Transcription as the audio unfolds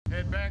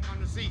back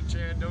on the seat,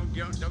 Chad. Don't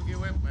get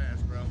whiplash,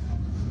 bro.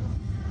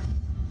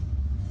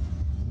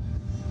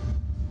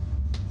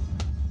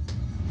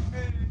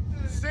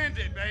 Send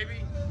it,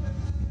 baby.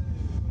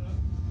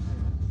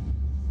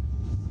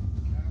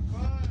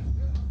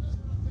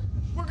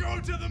 We're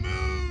going to the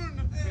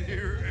moon.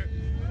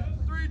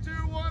 3, 2,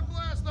 1,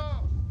 blast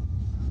off.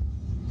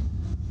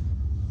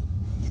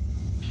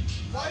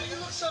 Why do you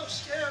look so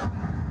scared?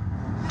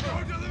 We're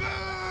going to the moon.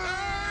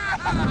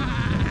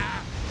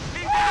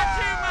 He got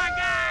you, my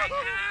guy!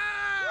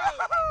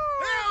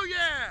 Hell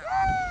yeah!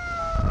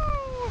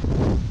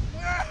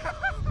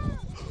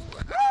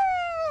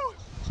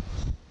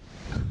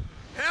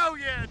 Hell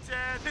yeah,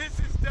 Chad! This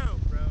is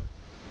dope, bro.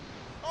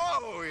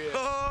 Oh yeah!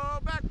 Oh,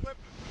 backflip!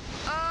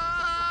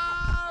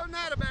 Oh,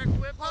 not a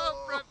backflip!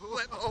 Oh, front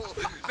flip! Oh,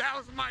 that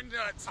was my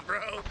nuts,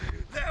 bro.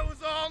 That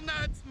was all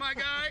nuts, my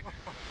guy.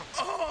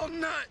 All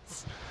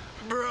nuts,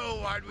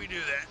 bro. Why'd we do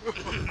that?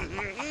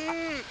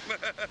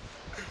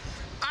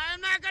 I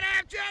am not gonna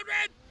have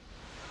children!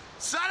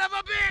 Son of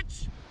a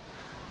bitch!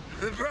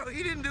 Bro,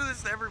 he didn't do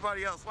this to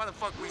everybody else. Why the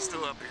fuck we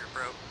still up here,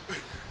 bro?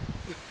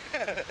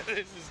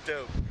 This is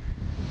dope.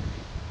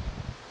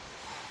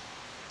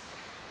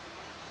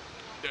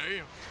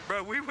 Damn.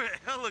 Bro, we went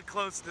hella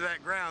close to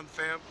that ground,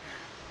 fam.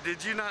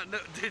 Did you not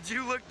know? Did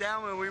you look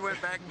down when we went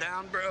back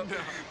down, bro? No.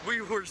 We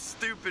were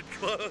stupid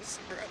close,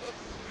 bro.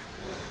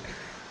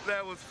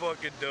 That was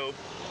fucking dope.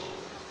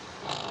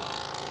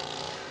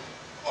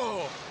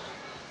 Oh.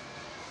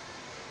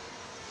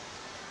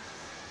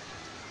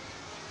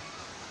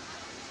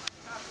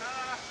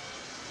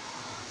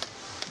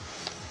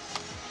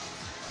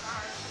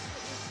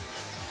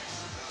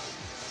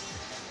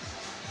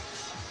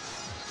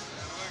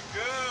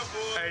 Good,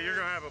 boy. Hey, you're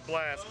gonna have a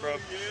blast, bro. Yeah,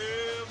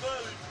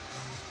 buddy.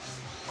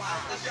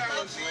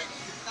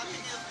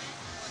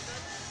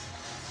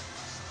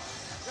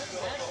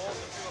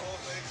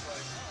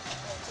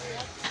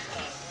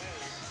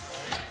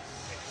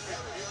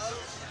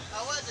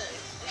 How was it?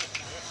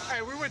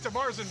 Hey, we went to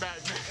Mars and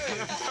back, man.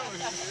 I'm telling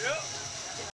you.